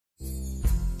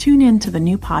Tune in to the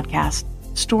new podcast,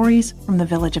 Stories from the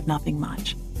Village of Nothing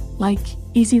Much. Like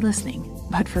easy listening,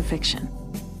 but for fiction.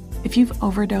 If you've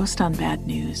overdosed on bad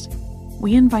news,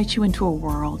 we invite you into a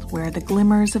world where the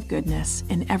glimmers of goodness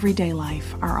in everyday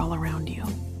life are all around you.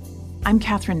 I'm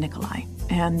Catherine Nicolai,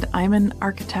 and I'm an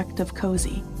architect of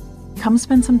cozy. Come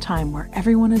spend some time where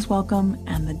everyone is welcome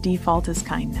and the default is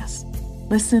kindness.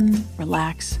 Listen,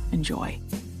 relax, enjoy.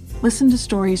 Listen to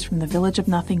Stories from the Village of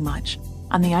Nothing Much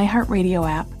on the iHeartRadio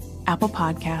app, Apple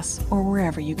Podcasts, or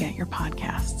wherever you get your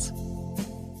podcasts.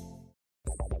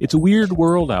 It's a weird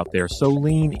world out there, so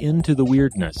lean into the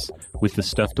weirdness with the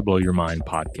Stuff to Blow Your Mind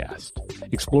podcast.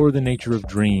 Explore the nature of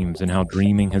dreams and how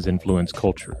dreaming has influenced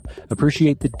culture.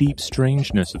 Appreciate the deep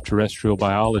strangeness of terrestrial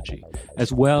biology,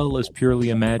 as well as purely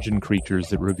imagined creatures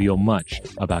that reveal much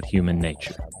about human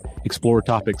nature. Explore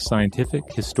topics scientific,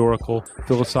 historical,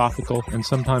 philosophical, and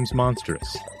sometimes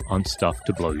monstrous on Stuff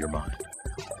to Blow Your Mind.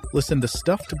 Listen to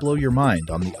Stuff to Blow Your Mind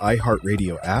on the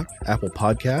iHeartRadio app, Apple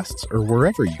Podcasts, or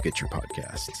wherever you get your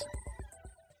podcasts.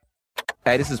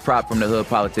 Hey, this is Prop from the Hood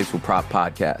Politics with Prop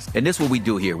Podcast. And this is what we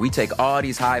do here. We take all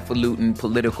these highfalutin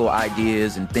political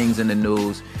ideas and things in the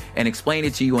news and explain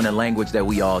it to you in a language that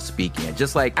we all speak in.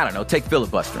 Just like, I don't know, take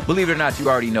filibustering. Believe it or not, you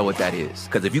already know what that is.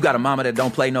 Because if you got a mama that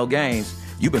don't play no games,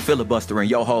 you've been filibustering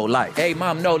your whole life. Hey,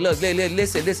 Mom, no, look,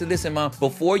 listen, Mom.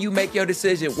 Before you make your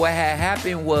decision, what had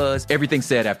happened was everything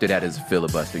said after that is a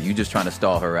filibuster. You just trying to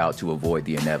stall her out to avoid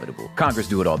the inevitable. Congress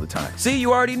do it all the time. See,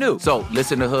 you already knew. So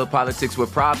listen to Hood Politics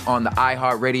with Prop on the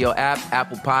iHeartRadio app,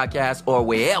 Apple Podcasts, or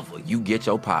wherever you get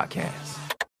your podcasts.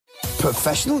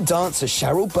 Professional dancer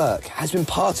Cheryl Burke has been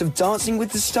part of Dancing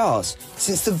with the Stars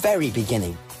since the very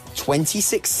beginning.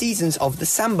 26 seasons of the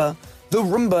samba, the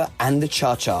rumba, and the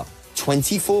cha-cha.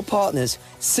 24 partners,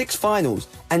 6 finals,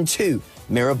 and 2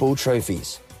 mirror ball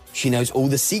trophies. She knows all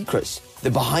the secrets,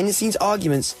 the behind-the-scenes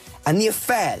arguments, and the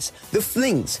affairs, the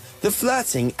flings, the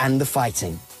flirting, and the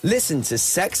fighting. Listen to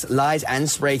Sex, Lies, and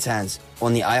Spray Tans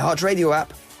on the iHeartRadio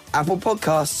app, Apple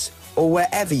Podcasts, or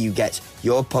wherever you get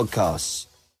your podcasts.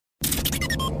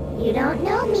 You don't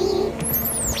know me.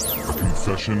 A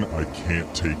confession I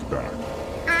can't take back.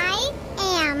 I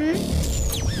am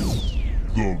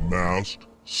The Masked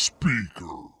Speaker.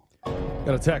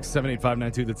 Got a text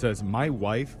 78592 that says, my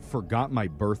wife forgot my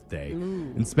birthday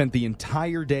and spent the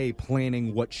entire day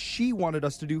planning what she wanted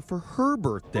us to do for her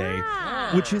birthday,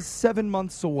 which is 7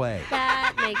 months away.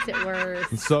 That makes it worse.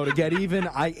 And so to get even,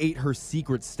 I ate her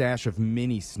secret stash of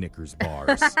mini Snickers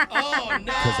bars. Oh, no.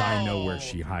 Because I know where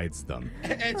she hides them.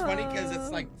 It's funny because it's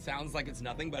like, sounds like it's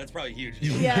nothing, but it's probably huge.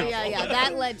 Yeah.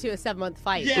 That led to a 7-month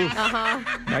fight. Yeah.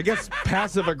 I guess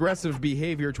passive-aggressive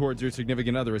behavior towards your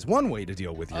significant other is one way to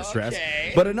deal with your stress.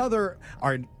 But another,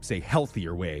 I'd say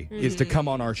healthier way, is to come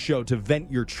on our show to vent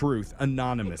your truth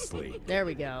anonymously. There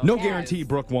we go. No guarantee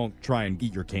Brooke won't try and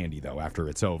eat your candy, though, after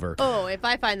it's over. Oh, if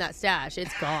I find that stash,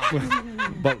 it's gone.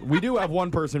 But we do have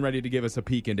one person ready to give us a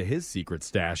peek into his secret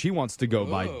stash. He wants to go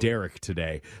by Derek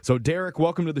today. So, Derek,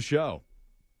 welcome to the show.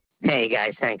 Hey,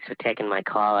 guys. Thanks for taking my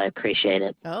call. I appreciate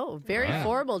it. Oh, very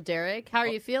formal, Derek. How are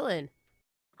you feeling?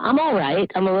 I'm all right.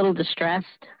 I'm a little distressed,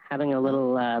 having a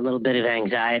little bit of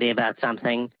anxiety about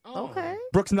something. Okay.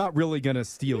 Brooke's not really going to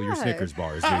steal your Snickers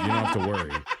bars, dude. You don't have to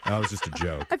worry. That was just a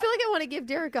joke. I feel like I want to give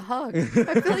Derek a hug. I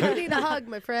feel like you need a hug,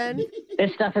 my friend.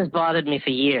 This stuff has bothered me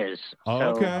for years.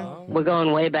 Okay. We're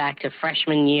going way back to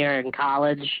freshman year in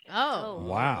college. Oh.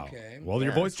 Wow. Okay. Well,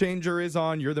 your voice changer is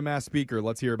on. You're the masked speaker.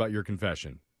 Let's hear about your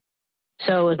confession.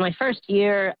 So it was my first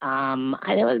year. I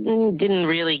didn't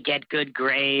really get good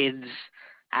grades.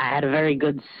 I had a very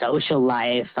good social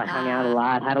life. I hung out a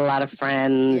lot, had a lot of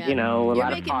friends, a lot of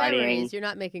making partying. memories. You're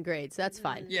not making grades. That's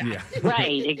fine. Yeah.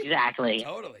 Right, exactly.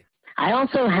 Totally. I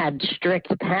also had strict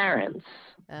parents.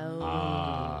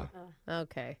 Oh.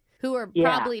 Okay. Who are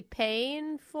Yeah. probably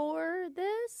paying for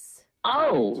this?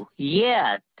 Oh,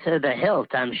 yeah, to the hilt,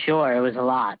 I'm sure. It was a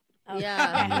lot.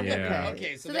 Yeah. Yeah.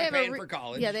 Okay, so they they're have paying for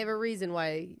college. Yeah, they have a reason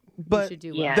why But you should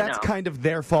do well. Yeah. that's no. kind of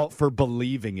their fault for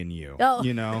believing in you. Oh.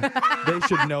 You know? They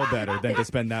should know better than to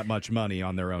spend that much money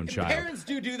on their own child. Parents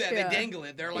do that. Yeah. They dangle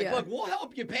it. They're like, Yeah. look, we'll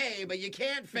help you pay, but you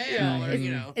can't fail.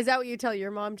 Or, Is that what you tell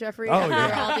your mom, Jeffrey? Oh, after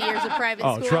yeah. all the years of private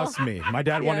Oh, school? trust me. My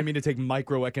dad wanted me to take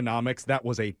microeconomics. That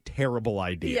was a terrible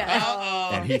idea.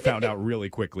 Yeah. And he found out really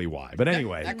quickly why. But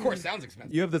anyway, That course sounds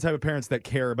expensive. you have the type of parents that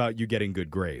care about you getting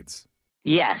good grades.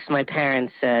 Yes, my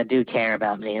parents do care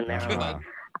about me in their own way.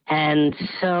 And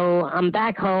so I'm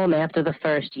back home after the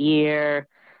first year,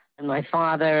 and my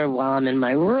father, while I'm in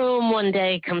my room one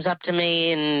day, comes up to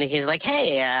me and he's like,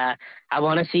 hey, I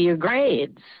want to see your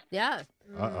grades. Yeah.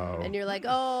 Uh-oh. And you're like,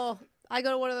 oh, I go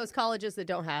to one of those colleges that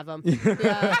don't have them. They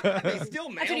still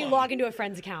mail That's when you them. log into a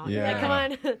friend's account. You're like, come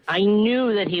on. I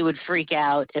knew that he would freak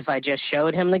out if I just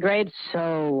showed him the grades.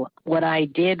 So what I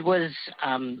did was,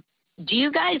 do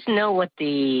you guys know what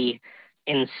the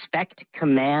inspect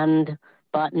command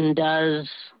button does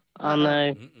on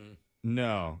the...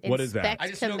 No. What is that? Inspect I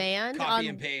just command know copy on-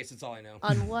 and paste. That's all I know.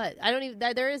 On what? I don't even.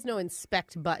 There is no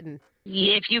inspect button.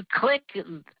 If you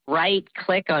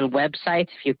right-click on websites,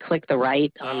 if you click the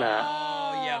right on the...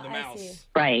 Oh, yeah, the mouse.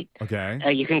 Right. Okay.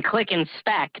 You can click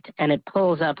inspect, and it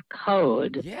pulls up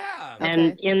code. Yeah.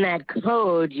 And in that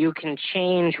code, you can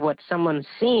change what someone's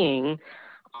seeing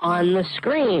on the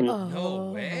screen.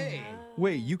 No way.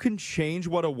 Wait, you can change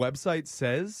what a website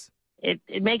says?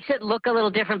 It makes it look a little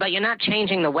different, but you're not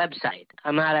changing the website.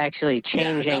 I'm not actually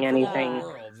changing anything.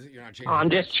 You're not changing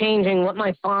I'm just changing what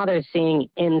my father's seeing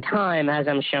in time as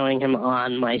I'm showing him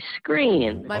on my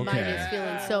screen. My mind is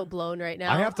feeling so blown right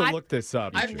now. I have to look this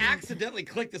up. I've accidentally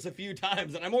clicked this a few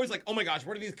times, and I'm always like, oh my gosh,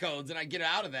 what are these codes? And I get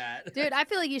out of that. Dude, I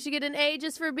feel like you should get an A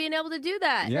just for being able to do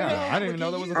that. Yeah, I didn't even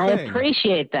know that was a I thing.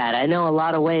 appreciate that. I know a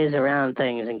lot of ways around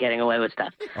things and getting away with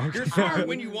stuff. You're smart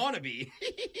when you want to be.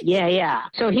 Yeah.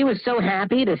 So he was so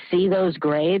happy to see those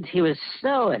grades. He was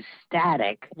so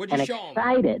ecstatic What'd you and show him?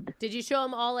 excited. Did you show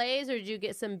him all A's or did you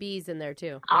get some B's in there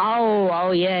too?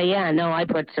 Oh, yeah. No, I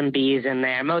put some B's in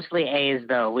there. Mostly A's,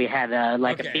 though. We had a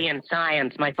B in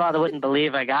science. My father wouldn't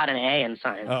believe I got an A in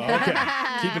science. Oh, okay.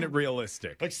 Keeping it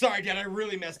realistic. Like, sorry, Dad, I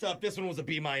really messed up. This one was a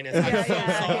B-. I'm so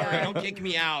sorry. Don't kick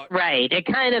me out. Right. It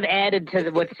kind of added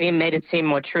to made it seem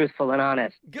more truthful and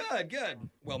honest. Good.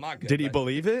 Well, not good. Did he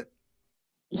believe it?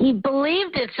 He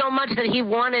believed it so much that he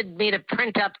wanted me to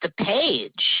print up the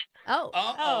page.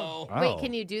 Oh. Wait,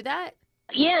 can you do that?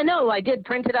 Yeah, no, I did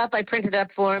print it up. I printed it up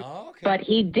for him. Oh, okay. But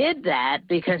he did that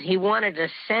because he wanted to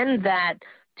send that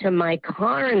to my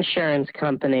car insurance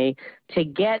company to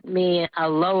get me a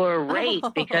lower rate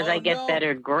because I get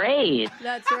better grades.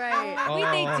 That's right. Wait,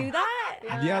 they do that?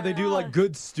 Yeah, they do like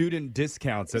good student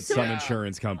discounts at some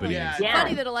insurance companies. It's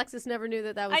funny that Alexis never knew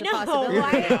that was I a know. possibility.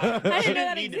 I didn't know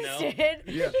that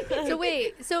existed. So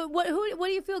wait, what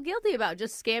do you feel guilty about?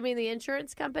 Just scamming the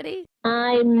insurance company?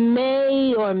 I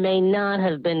may or may not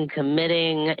have been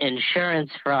committing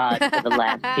insurance fraud for the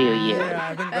last few years. Yeah,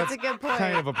 I think that's a good point.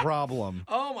 kind of a problem.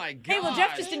 Oh, my God. Hey, well,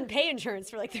 Jeff just didn't pay insurance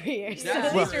for like 3 years. So Yeah.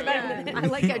 at least you're better than I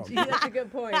like that. That's a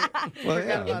good point. Well,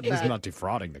 Forgot about he's that. not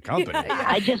defrauding the company.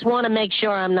 I just want to make sure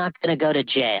I'm not going to go to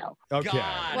jail. Okay.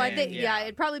 Well, I think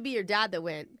it'd probably be your dad that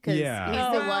went because Yeah.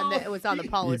 he's the one that was on the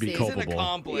policy. He'd be culpable.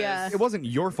 accomplice. Yeah. It wasn't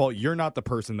your fault. You're not the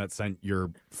person that sent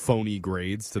your phony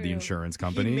grades to the insurance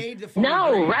company. He made the phone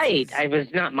No, grades. right. It was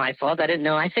not my fault. I didn't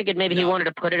know. I figured maybe he wanted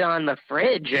to put it on the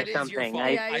fridge or It is your something. fault.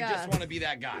 I I just want to be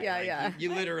that guy. Yeah, Like, yeah.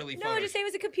 You literally No, just say it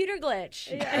was a computer glitch.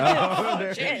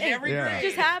 Changed every Yeah. grade. It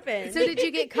just happened. So did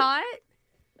you get caught?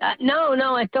 no,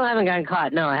 I still haven't gotten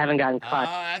caught. No, I haven't gotten caught.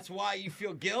 That's why you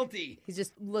feel guilty. He's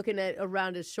just looking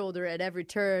around his shoulder at every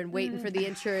turn, waiting for the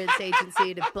insurance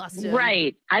agency to bust him.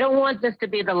 Right. I don't want this to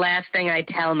be the last thing I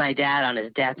tell my dad on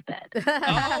his deathbed.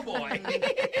 Oh, boy.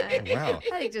 Wow.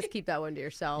 I think just keep that one to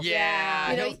yourself.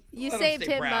 Yeah. You know, he'll- you let saved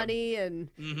stay him proud. money, and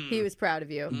he was proud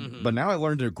of you. But now I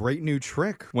learned a great new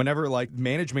trick. Whenever like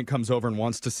management comes over and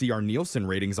wants to see our Nielsen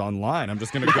ratings online, I'm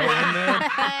just going to go in there.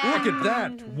 Look at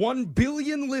that. 1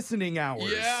 billion listening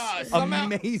hours. Yeah, somehow-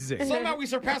 Amazing. Somehow we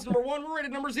surpassed number 1. We're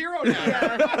rated number 0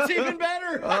 now. That's even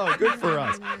better. Oh, good for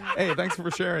us. Hey, thanks for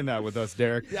sharing that with us,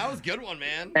 Derek. That was a good one,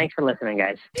 man. Thanks for listening,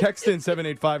 guys. Text in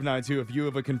 78592 if you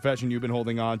have a confession you've been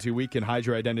holding on to. We can hide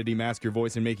your identity, mask your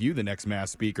voice, and make you the next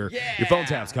mass speaker. Your phone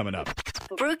tap's coming up.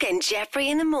 Brooke and Jeffrey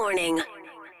in the morning.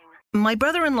 My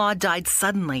brother-in-law died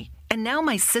suddenly, and now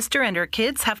my sister and her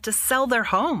kids have to sell their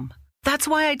home. That's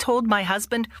why I told my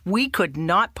husband we could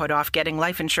not put off getting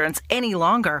life insurance any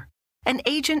longer. An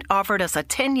agent offered us a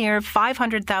 10-year,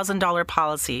 $500,000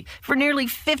 policy for nearly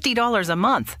 $50 a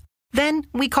month. Then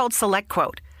we called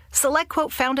SelectQuote.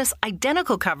 SelectQuote found us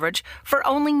identical coverage for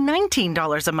only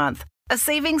 $19 a month, a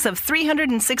savings of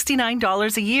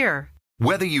 $369 a year.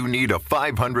 Whether you need a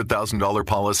 $500,000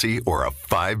 policy or a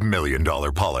 $5 million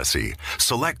policy,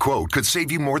 SelectQuote could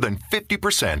save you more than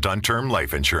 50% on term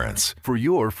life insurance. For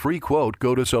your free quote,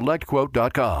 go to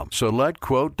SelectQuote.com.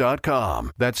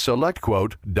 SelectQuote.com. That's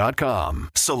SelectQuote.com.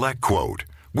 SelectQuote.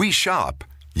 We shop,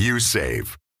 you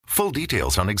save. Full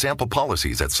details on example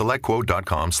policies at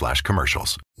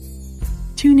SelectQuote.com/commercials.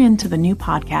 Tune in to the new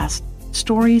podcast,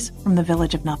 Stories from the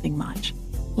Village of Nothing Much.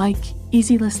 Like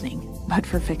easy listening, but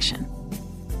for fiction.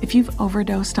 If you've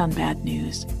overdosed on bad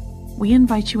news, we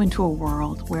invite you into a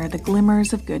world where the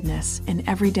glimmers of goodness in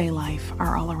everyday life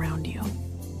are all around you.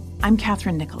 I'm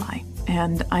Catherine Nicolai,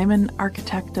 and I'm an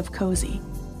architect of cozy.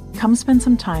 Come spend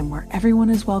some time where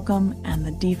everyone is welcome and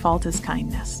the default is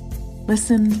kindness.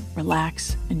 Listen,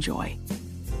 relax, enjoy.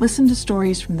 Listen to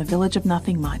stories from the Village of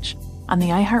Nothing Much on the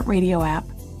iHeartRadio app,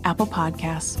 Apple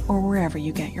Podcasts, or wherever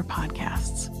you get your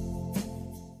podcasts.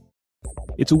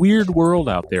 It's a weird world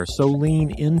out there, so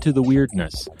lean into the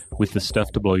weirdness with the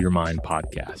Stuff to Blow Your Mind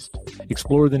podcast.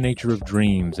 Explore the nature of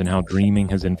dreams and how dreaming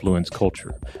has influenced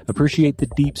culture. Appreciate the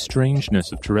deep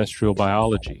strangeness of terrestrial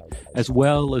biology, as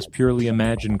well as purely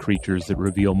imagined creatures that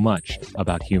reveal much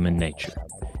about human nature.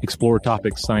 Explore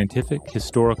topics scientific,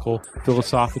 historical,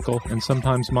 philosophical, and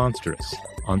sometimes monstrous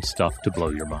on Stuff to Blow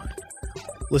Your Mind.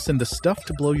 Listen to Stuff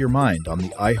to Blow Your Mind on the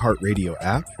iHeartRadio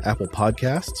app, Apple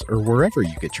Podcasts, or wherever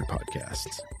you get your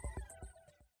podcasts.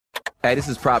 Hey, this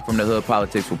is Prop from the Hood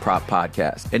Politics with Prop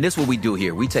podcast. And this is what we do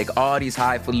here. We take all these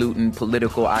highfalutin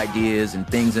political ideas and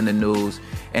things in the news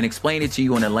and explain it to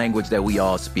you in a language that we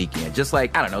all speak in. Just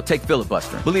like, I don't know, take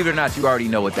filibustering. Believe it or not, you already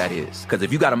know what that is. Because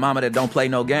if you got a mama that don't play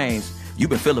no games, you've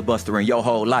been filibustering your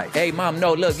whole life. Hey, mom,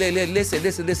 no, look,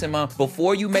 listen, mom.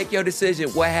 Before you make your decision,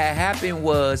 what had happened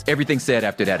was everything said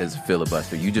after that is a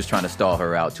filibuster. You just trying to stall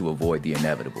her out to avoid the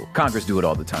inevitable. Congress do it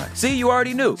all the time. See, you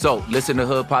already knew. So listen to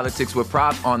Hood Politics with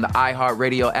Prop on the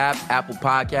iHeartRadio app, Apple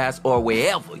Podcasts, or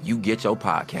wherever you get your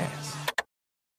podcasts.